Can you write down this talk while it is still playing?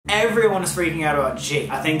Everyone was freaking out about Jake.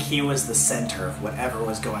 I think he was the center of whatever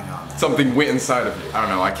was going on there. Something went inside of you. I don't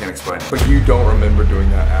know, I can't explain it. But you don't remember doing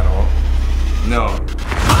that at all? No.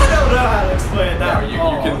 I don't know how to explain that. No, you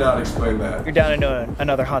cannot explain that. You're down into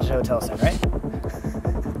another haunted hotel soon, right?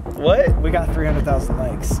 What? We got 300,000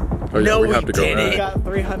 likes. Oh, yeah, No, we have we to go didn't. back. We got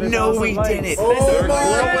 300,000 No, we likes. didn't. Oh my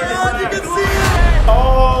God, you can see it!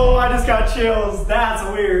 Oh, I just got chills. That's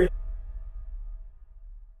weird.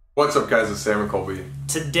 What's up, guys? It's Sam and Colby.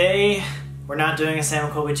 Today, we're not doing a Sam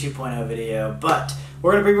and Colby 2.0 video, but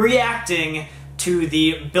we're going to be reacting to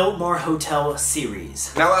the Biltmore Hotel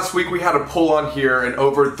series. Now, last week we had a poll on here, and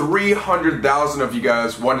over 300,000 of you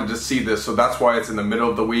guys wanted to see this, so that's why it's in the middle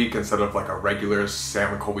of the week instead of like a regular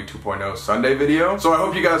Sam and Colby 2.0 Sunday video. So I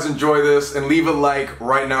hope you guys enjoy this, and leave a like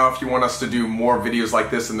right now if you want us to do more videos like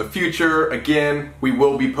this in the future. Again, we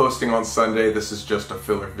will be posting on Sunday. This is just a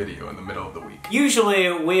filler video in the middle of the week.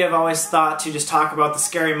 Usually, we have always thought to just talk about the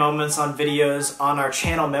scary moments on videos on our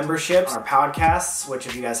channel memberships, our podcasts, which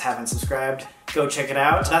if you guys haven't subscribed, go check it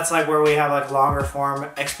out. That's like where we have like longer form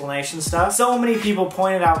explanation stuff. So many people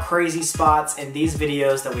pointed out crazy spots in these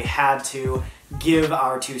videos that we had to give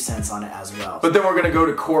our 2 cents on it as well. But then we're gonna go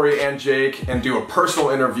to Corey and Jake and do a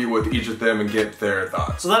personal interview with each of them and get their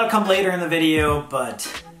thoughts. So that'll come later in the video,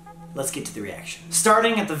 but let's get to the reaction.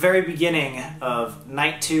 Starting at the very beginning of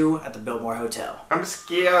night 2 at the Biltmore Hotel. I'm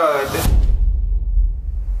scared.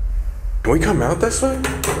 Can we come out this way?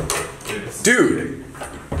 Dude!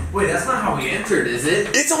 Wait, that's not how we entered, is it?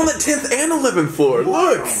 It's on the 10th and 11th floor,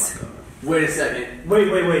 look! Wait a second.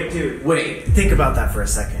 Wait, dude. Wait. Think about that for a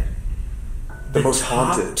second. The most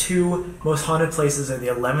top haunted. 2 most haunted places are the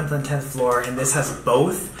 11th and 10th floor, and this has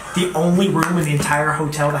both? The only room in the entire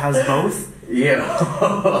hotel that has both? Yeah.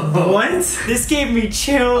 What? This gave me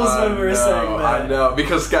chills when we were saying that. I know,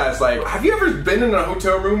 because guys, like, have you ever been in a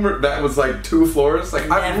hotel room that was like 2 floors?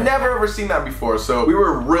 Like, I've never ever seen that before, so we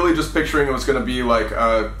were really just picturing it was gonna be like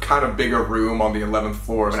a kind of bigger room on the 11th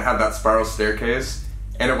floor, and it had that spiral staircase,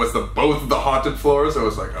 and it was both of the haunted floors. It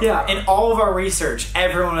was like, oh Yeah, God. in all of our research,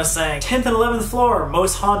 everyone was saying 10th and 11th floor,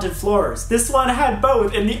 most haunted floors. This one had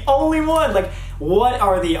both, and the only one. Like, what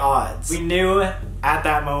are the odds? We knew at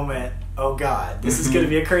that moment, oh God, this is gonna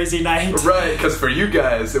be a crazy night. Right, because for you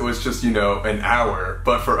guys, it was just, you know, an hour.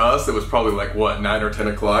 But for us, it was probably like, what, 9 or 10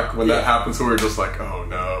 o'clock when that happened, so we were just like, oh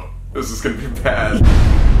no, this is gonna be bad.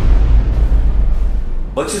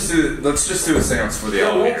 Let's just do a seance for the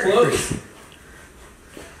elevator. We'll close.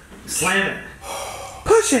 Slam it.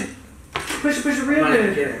 Push it. Push it real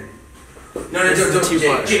good. No,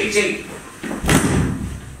 don't. Jake.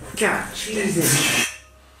 God, Jesus.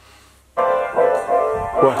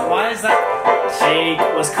 Why is that? Jake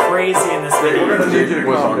was crazy in this video. Jake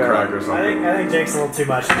was on crack or something. I think Jake's a little too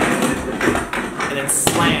much. And then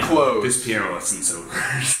slam. Close. This piano lesson's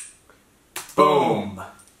over. Boom.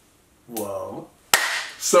 Whoa.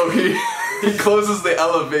 So he closes the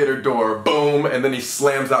elevator door, boom, and then he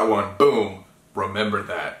slams that one, boom. Remember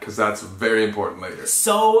that, because that's very important later.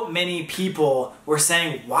 So many people were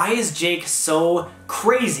saying, why is Jake so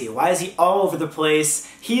crazy? Why is he all over the place?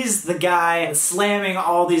 He's the guy slamming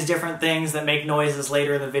all these different things that make noises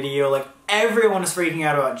later in the video. Like, everyone is freaking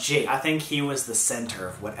out about Jake. I think he was the center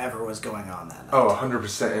of whatever was going on that night. Oh,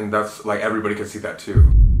 100%, and that's, like, everybody can see that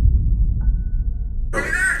too.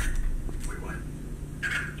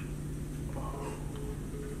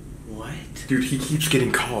 Dude, he keeps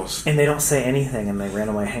getting calls. And they don't say anything, and they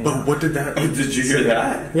randomly hang But up. what did that... Did you hear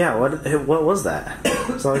that? Yeah, what was that?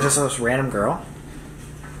 So just this random girl?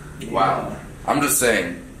 Wow. I'm just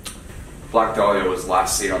saying, Black Dahlia was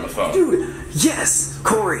last seen on the phone. Dude, yes!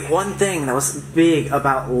 Corey, one thing that was big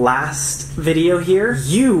about last video here,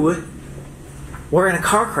 you were in a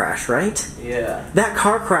car crash, right? Yeah. That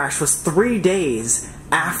car crash was 3 days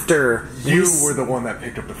after You were the one that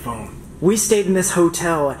picked up the phone. we stayed in this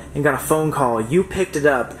hotel and got a phone call. You picked it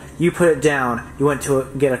up, you put it down, you went to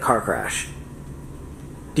get a car crash.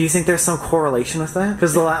 Do you think there's some correlation with that?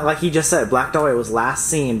 Because like he just said, Black Dahlia was last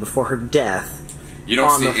seen before her death. You don't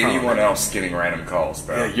on see the phone. anyone else getting random calls,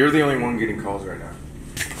 bro. Yeah, you're the only one getting calls right now.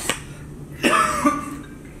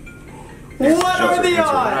 What are the We're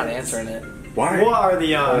not odds? answering it. Why? What are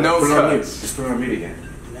the odds? No Put it on mute. cuts. Just put it on mute again.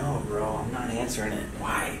 No, bro, I'm not answering it.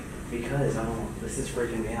 Why? Because I don't. This is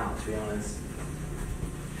freaking me out, to be honest.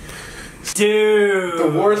 Dude.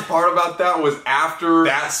 The worst part about that was after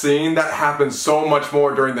that scene, that happened so much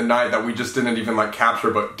more during the night that we just didn't even like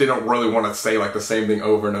capture, but didn't really want to say like the same thing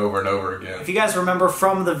over and over and over again. If you guys remember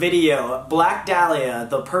from the video, Black Dahlia,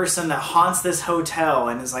 the person that haunts this hotel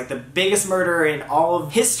and is like the biggest murderer in all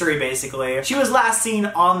of history basically, she was last seen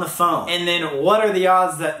on the phone. And then what are the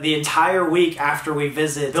odds that the entire week after we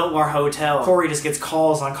visit Biltmore Hotel, Corey just gets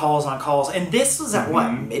calls on calls on calls. And this was at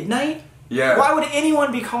what, midnight? Yeah. Why would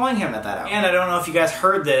anyone be calling him at that hour? And I don't know if you guys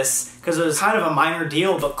heard this, because it was kind of a minor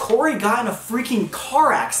deal, but Corey got in a freaking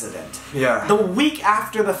car accident. Yeah. The week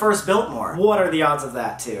after the first Biltmore. What are the odds of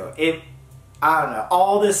that too? I don't know.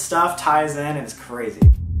 All this stuff ties in and it's crazy.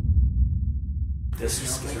 This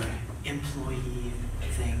is like employee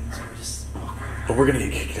things are just awkward. But we're gonna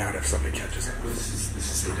get kicked out if somebody catches it. This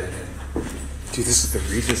is a dead end. Dude, this is the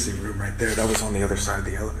Regency room right there. That was on the other side of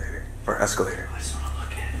the elevator. Or escalator. I just want to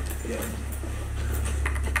look at it. Yeah.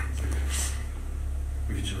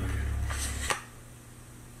 We can chill right here.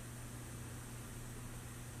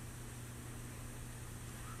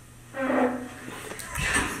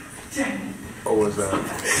 What was that?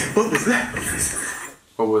 What was that?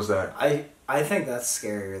 What was that? I think that's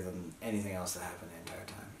scarier than anything else that happened the entire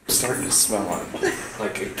time. I'm starting to smell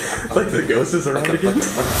like a Like the ghost is around again? like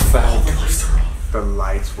a foul. The lights are off. The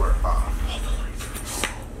lights were off.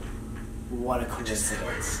 What a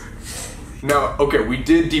coincidence. Now, okay, we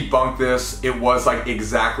did debunk this. It was like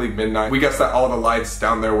exactly midnight. We guessed that all the lights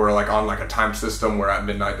down there were like on like a time system where at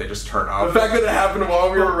midnight they just turn off. The fact that it happened while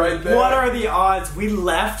we were right there. What are the odds? We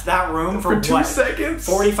left that room for 2 what? seconds?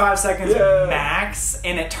 45 seconds Yeah. max,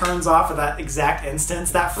 and it turns off at that exact instance.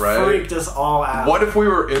 That Right. freaked us all out. What if we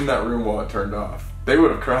were in that room while it turned off? They would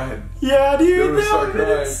have cried. Yeah, They dude, would've that would have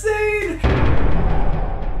been started insane.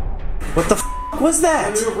 What the f was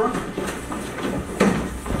that?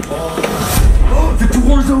 The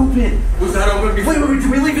door's open! Was that open before? Wait,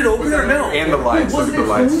 did we leave it open or no? And the lights. Look at the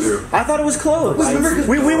lights too. I thought it was closed.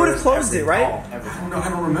 We would have closed it, right? I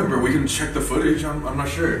don't remember. We can check the footage. I'm not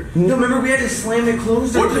sure. No, remember we had to slam it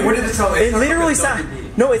closed? What did it sound like? It literally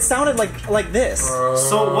sounded. No, it sounded like this.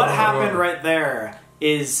 So what happened right there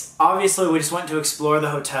is obviously we just went to explore the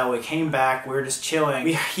hotel. We came back. We were just chilling.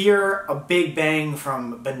 We hear a big bang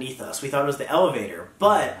from beneath us. We thought it was the elevator,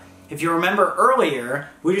 but if you remember earlier,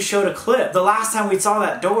 we just showed a clip. The last time we saw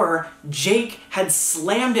that door, Jake had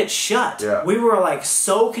slammed it shut. Yeah. We were like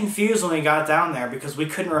so confused when we got down there because we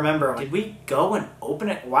couldn't remember. Did we go and open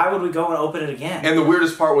it? Why would we go and open it again? And the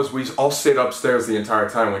weirdest part was we all stayed upstairs the entire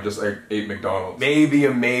time. We just ate McDonald's. Maybe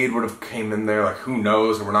a maid would have came in there, like who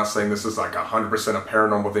knows? And we're not saying this is like 100% a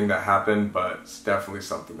paranormal thing that happened, but it's definitely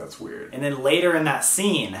something that's weird. And then later in that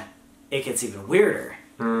scene, it gets even weirder.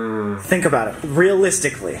 Think about it,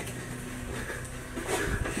 realistically.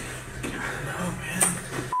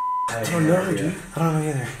 I don't know, dude. I don't know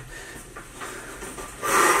either.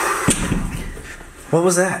 What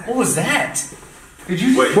was that? What was that? Did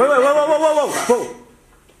you Wait. Whoa.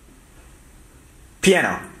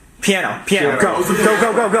 Piano. Go.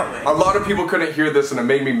 A lot of people couldn't hear this and it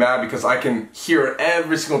made me mad because I can hear it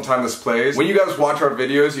every single time this plays. When you guys watch our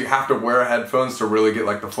videos, you have to wear headphones to really get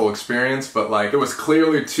like the full experience, but like it was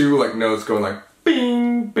clearly two like notes going like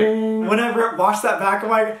bing, bing. Whenever I watch that back, I'm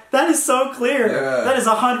like, that is so clear. Yeah. That is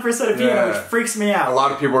 100% a piano, Yeah. which freaks me out. A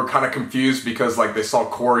lot of people were kind of confused because like they saw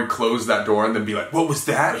Corey close that door and then be like, what was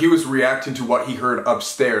that? He was reacting to what he heard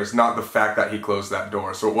upstairs, not the fact that he closed that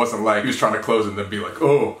door. So it wasn't like he was trying to close it and then be like,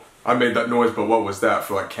 oh, I made that noise, but what was that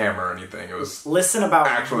for like camera or anything? It was Listen about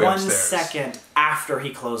actually 1 upstairs. second after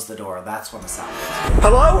he closed the door. That's when the sound was.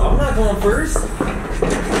 Hello? I'm not going first.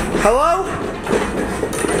 Hello?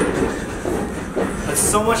 But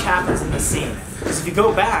so much happens in this scene. Because if you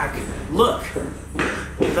go back, look,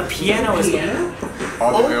 the piano is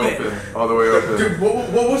all the way open. open. All the way open. Dude,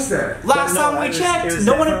 what was that? Last No, time we it was checked,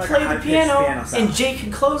 no one had definitely played like a the piano, high-pitched piano sound. and Jake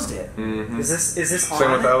had closed it. Is this on?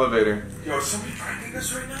 Same with the elevator. Yo, is somebody pranking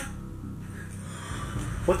us right now?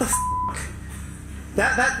 What the f?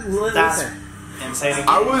 That's Listen. insane. Again.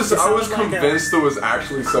 I was sounds like convinced there was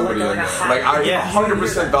actually somebody like in a there. high- Like I Yeah.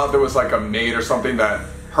 100% thought there was like a maid or something that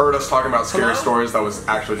heard us talking about scary Hello? stories that was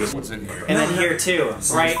actually just And then here too,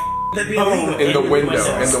 right? That'd be Boom. illegal. in the window.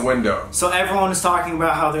 windows. In the window. So everyone is talking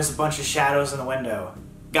about how there's a bunch of shadows in the window.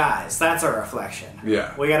 Guys, that's a reflection.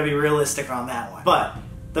 Yeah. We gotta be realistic on that one. But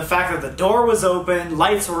the fact that the door was open,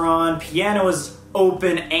 lights were on, piano was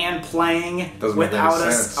open and playing Doesn't make any without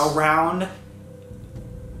us sense. around.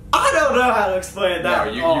 I don't know how to explain that.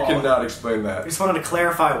 No, you at all. cannot explain I that. just wanted to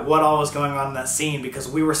clarify what all was going on in that scene because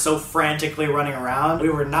we were so frantically running around. We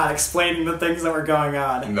were not explaining the things that were going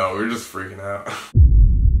on. No, we were just freaking out.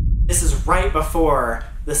 This is right before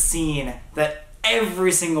the scene that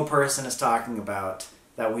every single person is talking about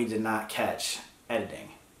that we did not catch editing.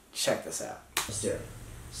 Check this out. Let's do it.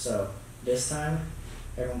 So this time,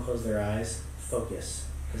 everyone close their eyes, focus,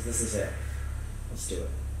 because this is it. Let's do it.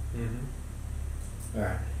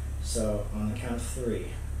 Alright, so on the count of 3,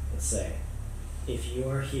 let's say, if you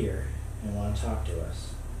are here and want to talk to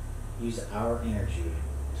us, use our energy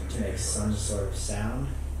to make some sort of sound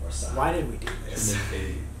or sign. Why did we do this?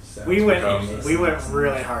 We went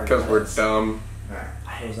really hard. Because we're dumb. Alright,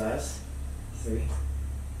 close eyes. 3,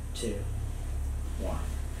 2, 1.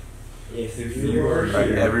 If you are here,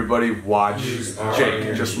 right, everybody watch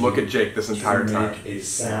Jake. Just look at Jake this entire time. A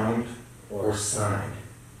sound or sign.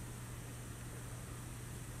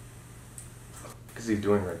 What's he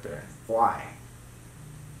doing right there? why?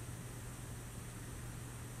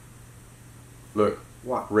 Look,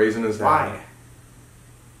 Why? raising his hand. Why?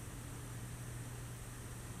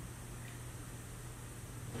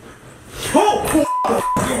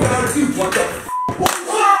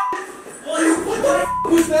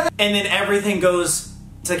 And then everything goes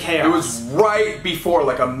to chaos. It was right before,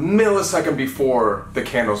 like a millisecond before the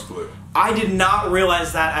candles blew. I did not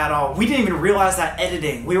realize that at all. We didn't even realize that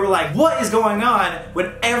editing. We were like, what is going on?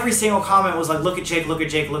 When every single comment was like, look at Jake, look at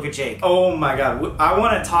Jake, look at Jake. Oh my God. I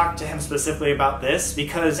want to talk to him specifically about this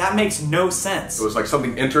because that makes no sense. It was like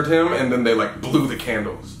something entered him and then they like blew the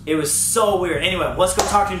candles. It was so weird. Anyway, let's go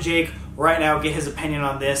talk to Jake right now, get his opinion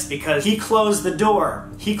on this because he closed the door.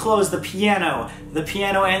 He closed the piano. The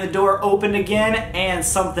piano and the door opened again and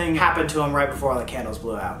something happened to him right before the candles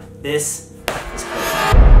blew out. This is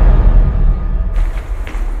crazy.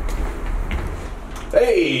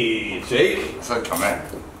 Hey, Jake. What's up, come in?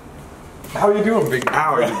 How you doing, big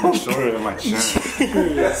Ow, you're shorter than my chin.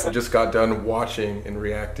 I just got done watching and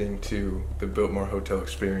reacting to the Biltmore Hotel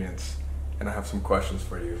experience, and I have some questions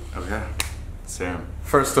for you. Okay. Sam.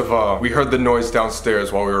 First of all, we heard the noise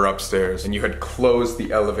downstairs while we were upstairs, and you had closed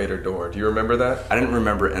the elevator door. Do you remember that? I didn't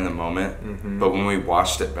remember it in the moment, but when we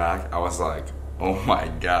watched it back, I was like, oh my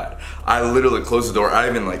God. I literally closed the door. I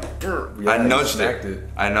even like, I nudged it.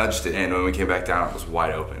 I nudged it in. When we came back down, it was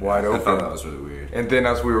wide open. Wide open. I thought that was really weird. And then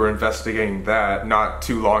as we were investigating that, not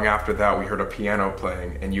too long after that, we heard a piano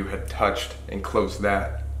playing, and you had touched and closed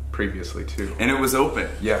that previously too. And it was open.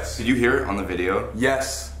 Yes. Did you hear it on the video?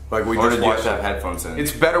 Yes. Like we Or just did you watched have to have headphones in?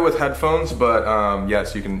 It's better with headphones, but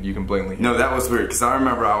yes, you can blatantly hear No, it. that was weird, because I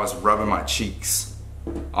remember I was rubbing my cheeks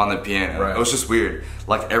on the piano. Right. It was just weird.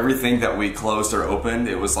 Like everything that we closed or opened,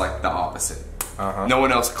 it was like the opposite. No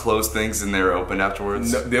one else closed things and they were opened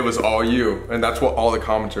afterwards. No, it was all you, and that's what all the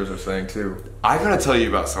commenters are saying too. I gotta tell you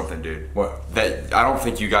about something, dude. What? That I don't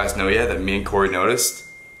think you guys know yet, that me and Corey noticed.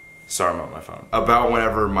 Sorry, I'm on my phone. About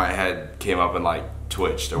whenever my head came up and like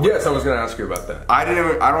twitched or whatever. Yes, I was gonna ask you about that. I don't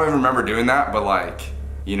even remember doing that, but like,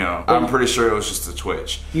 you know, I'm pretty sure it was just a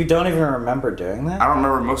twitch. You don't even remember doing that? I don't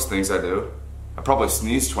remember most things I do. I probably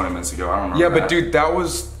sneezed 20 minutes ago, I don't remember Yeah, that. but dude, that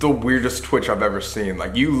was the weirdest twitch I've ever seen.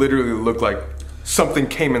 Like, you literally looked like something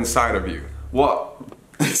came inside of you. What?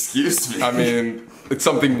 Excuse me? I mean,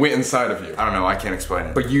 something went inside of you. I don't know, I can't explain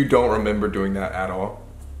it. But you don't remember doing that at all?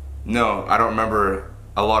 No, I don't remember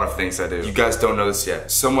a lot of things I do. You guys don't know this yet.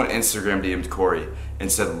 Someone Instagram DM'd Corey and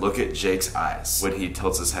said, look at Jake's eyes when he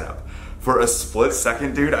tilts his head up. For a split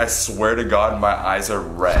second, dude, I swear to God, my eyes are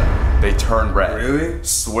red. They turn red. Really?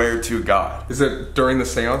 Swear to God. Is it during the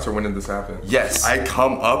seance or when did this happen? Yes, I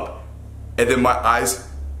come up and then my eyes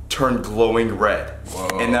turn glowing red.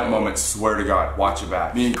 Whoa. In that moment, swear to God, watch it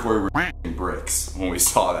back. Me and Corey were bricks when we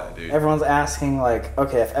saw that, dude. Everyone's asking like,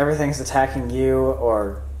 okay, if everything's attacking you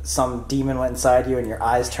or some demon went inside you and your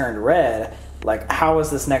eyes turned red, like how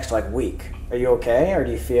is this next like week? Are you okay or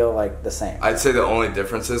do you feel like the same? I'd say the only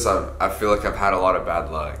difference is I feel like I've had a lot of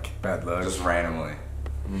bad luck. Bad luck. Just randomly.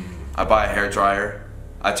 I buy a hairdryer,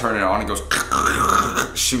 I turn it on, it goes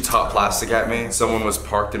shoots hot plastic at me. Someone was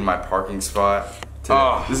parked in my parking spot.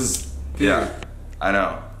 Oh, this is, yeah, I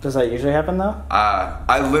know. Does that usually happen though?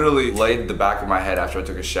 I literally laid the back of my head after I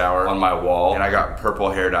took a shower on my wall and I got purple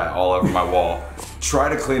hair dye all over my wall. Tried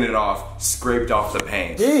to clean it off, scraped off the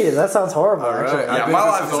paint. Geez, that sounds horrible. All right. Yeah, my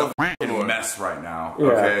life is a f***ing mess right now. Yeah.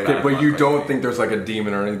 Okay, Okay, but you don't think there's like a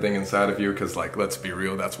demon or anything inside of you? Because like, let's be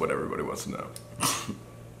real, that's what everybody wants to know.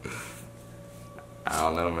 I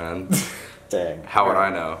don't know, man. Dang. How would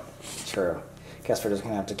I know? True. Guess we're just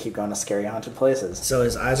gonna have to keep going to scary haunted places. So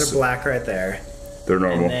his eyes are black right there. They're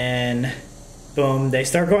normal. And then, boom, they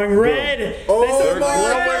start going red. Oh they start my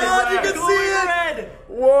God, you can see it!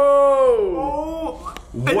 Whoa! Oh.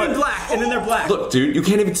 And then black, and then they're black. Look, dude, you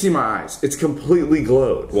can't even see my eyes. It's completely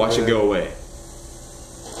glowed. Watch it go away.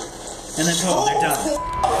 And then, oh, they're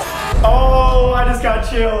done. Oh, I just got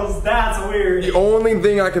chills. That's weird. The only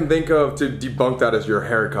thing I can think of to debunk that is your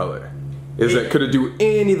hair color. Is that could it do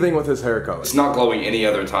anything with his hair color? It's not glowing any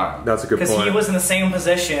other time. That's a good point. Because he was in the same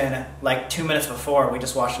position like 2 minutes before. We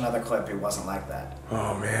just watched another clip. He wasn't like that.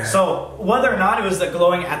 Oh man. So whether or not it was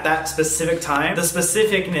glowing at that specific time, the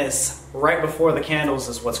specificness right before the candles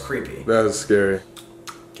is what's creepy. That is scary.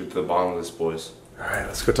 Get to the bottom of this, boys. All right,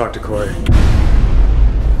 let's go talk to Corey.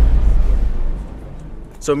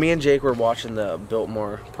 So me and Jake were watching the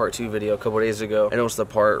Biltmore Part 2 video a couple days ago, and it was the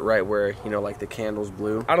part right where, you know, like the candles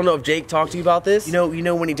blew. I don't know if Jake talked to you about this. You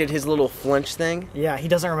know when he did his little flinch thing? Yeah, he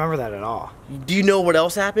doesn't remember that at all. Do you know what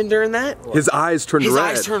else happened during that? His eyes turned red. His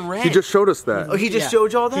eyes turned red. He just showed us that. Oh, he just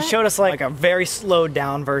showed y'all that? He showed us like a very slowed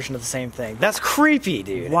down version of the same thing. That's creepy,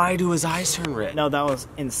 dude. Why do his eyes turn red? No, that was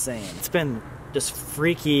insane. It's been just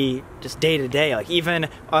freaky, just day to day. Like even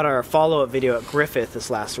on our follow-up video at Griffith this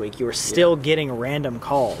last week, you were still getting random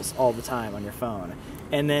calls all the time on your phone.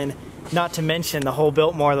 And then, not to mention the whole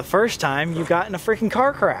Biltmore the first time, you got in a freaking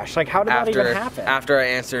car crash. Like how did that even happen? After I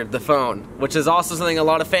answered the phone, which is also something a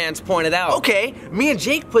lot of fans pointed out. Okay, me and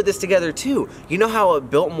Jake put this together too. You know how at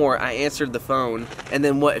Biltmore I answered the phone, and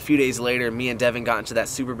then what, a few days later, me and Devin got into that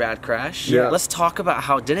super bad crash? Yeah. Let's talk about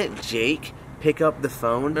how didn't Jake pick up the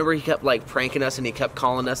phone? Remember he kept like pranking us and he kept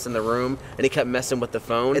calling us in the room and he kept messing with the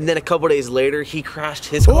phone, and then a couple days later he crashed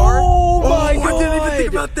his car. Oh my God! I didn't even think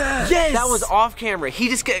about that. Yes, that was off camera. He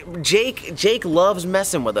just Jake loves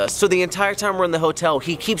messing with us. So the entire time we're in the hotel,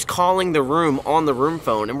 he keeps calling the room on the room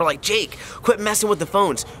phone, and we're like, Jake, quit messing with the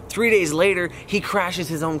phones. 3 days later, he crashes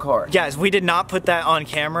his own car. Guys, we did not put that on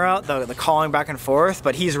camera, the calling back and forth,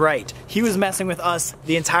 but he's right. He was messing with us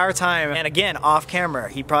the entire time, and again, off camera.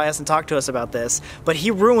 He probably hasn't talked to us about this, but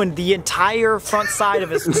he ruined the entire front side of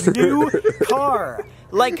his new car.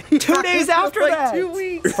 Like 2 days after that. 2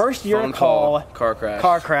 weeks. First year Phone call, car crash.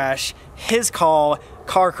 Car crash. His call,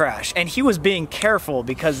 car crash. And he was being careful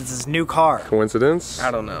because it's his new car. Coincidence?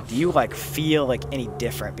 I don't know. Do you like feel like any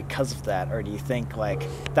different because of that, or do you think like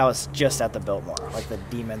that was just at the Biltmore, like the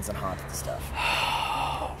demons and haunted stuff?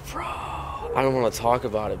 Oh, bro. I don't want to talk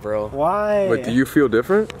about it, bro. Why? Like, do you feel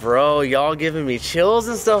different? Bro, y'all giving me chills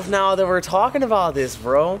and stuff now that we're talking about this,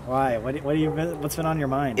 bro. Why? What's been on your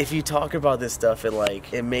mind? If you talk about this stuff,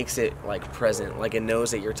 it makes it like present. Like it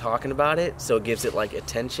knows that you're talking about it, so it gives it like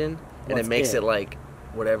attention, and it makes it like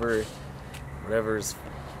whatever's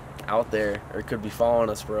out there or could be following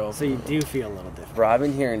us, bro. So you do feel a little different. Bro, I've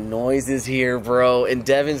been hearing noises here, bro, and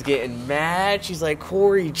Devin's getting mad. She's like,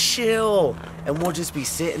 Corey, chill. And we'll just be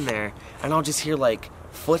sitting there, and I'll just hear like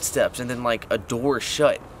footsteps and then like a door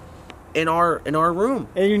shut in our room.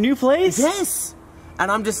 In your new place? Yes.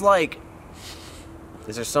 And I'm just like,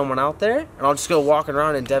 is there someone out there? And I'll just go walking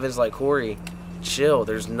around, and Devin's like, Corey, chill,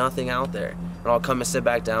 there's nothing out there. And I'll come and sit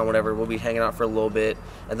back down, whatever, we'll be hanging out for a little bit,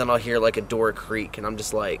 and then I'll hear like a door creak, and I'm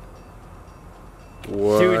just like,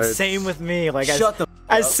 what? Dude, same with me. Like, shut the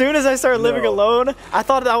as soon as I started living No. alone, I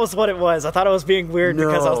thought that was what it was. I thought I was being weird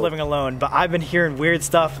because I was No. living alone, but I've been hearing weird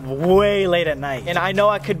stuff way late at night. And I know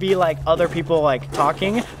I could be like other people like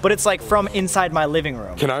talking, but it's like from inside my living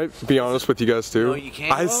room. Can I be honest with you guys too? No, you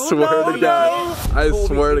can't. I Oh, swear no, to God. I Colby,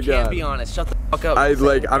 swear to you can't God. be honest. Shut the fuck up.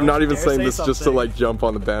 I'm not even dare saying say this just to something. like jump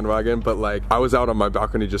on the bandwagon, but like I was out on my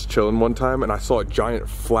balcony just chilling one time and I saw a giant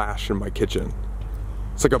flash in my kitchen.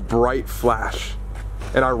 It's like a bright flash.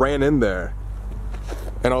 And I ran in there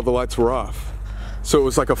and all the lights were off. So it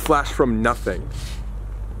was like a flash from nothing.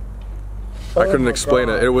 I couldn't explain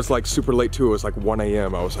it. It was like super late too. It was like 1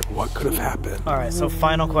 a.m. I was like, what could have happened? All right, so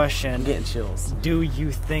final question. I'm getting chills. Do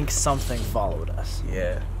you think something followed us?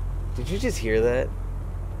 Yeah. Did you just hear that?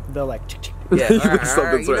 They're like, tick, tick. Yeah, all right.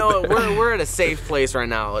 Something's You right know what? there. We're at a safe place right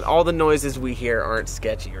now. All the noises we hear aren't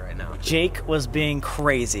sketchy right now. Jake was being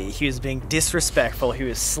crazy. He was being disrespectful. He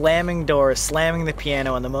was slamming doors, slamming the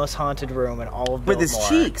piano in the most haunted room in all of Biltmore. With his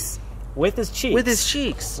cheeks. With his cheeks. With his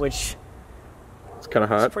cheeks. Which It's kind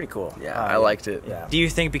of is hot. pretty cool. Yeah, I liked it. Yeah. Do you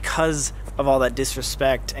think because of all that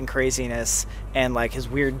disrespect and craziness and like his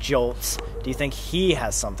weird jolts, do you think he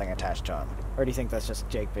has something attached to him? Or do you think that's just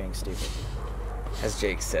Jake being stupid? Has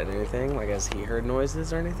Jake said anything? Like, has he heard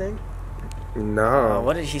noises or anything? No.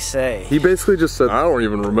 What did he say? He basically just said, I don't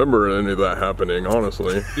even remember any of that happening,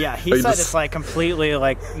 honestly. Yeah, he Like, said just- it's like completely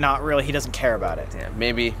like not really, he doesn't care about it. Yeah,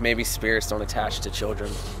 maybe spirits don't attach to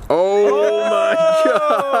children. Oh my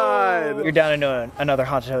God. You're down into another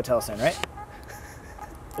haunted hotel soon, right?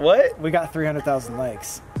 What? We got 300,000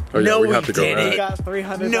 likes. Oh, yeah, No, we we have to go didn't. We back. got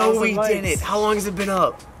 300,000 No, we likes. didn't. How long has it been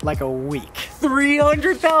up? Like a week.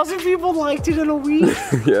 300,000 people liked it in a week?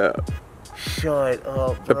 Yeah. Shut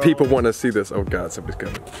up, The bro. people want to see this. Oh God, somebody's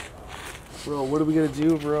coming. Bro, what are we gonna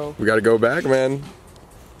do, bro? We gotta go back, man.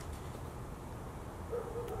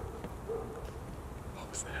 What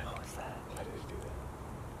was that? Why did he do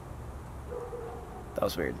that? That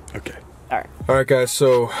was weird. Okay. Alright. Alright guys,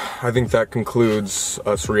 so I think that concludes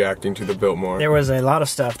us reacting to the Biltmore. There was a lot of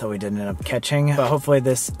stuff that we didn't end up catching, but hopefully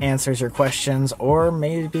this answers your questions or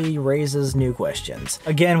maybe raises new questions.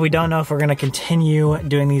 Again, we don't know if we're going to continue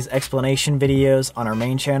doing these explanation videos on our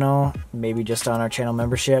main channel, maybe just on our channel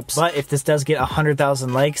memberships. But if this does get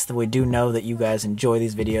 100,000 likes, then we do know that you guys enjoy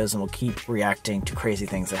these videos and we'll keep reacting to crazy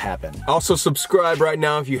things that happen. Also subscribe right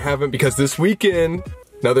now if you haven't, because this weekend,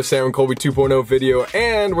 another Sam and Colby 2.0 video,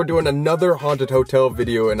 and we're doing another haunted hotel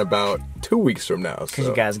video in about 2 weeks from now. Because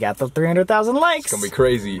you guys got the 300,000 likes. It's gonna be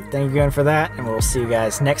crazy. Thank you again for that, and we'll see you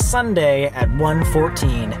guys next Sunday at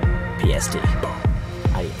 1:14 PST.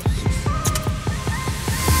 Adios.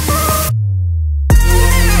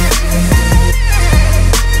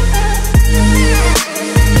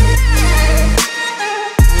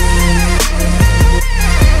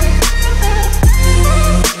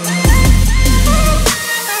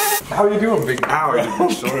 How you doing, big? Ow, you're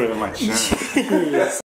shorter than my chin.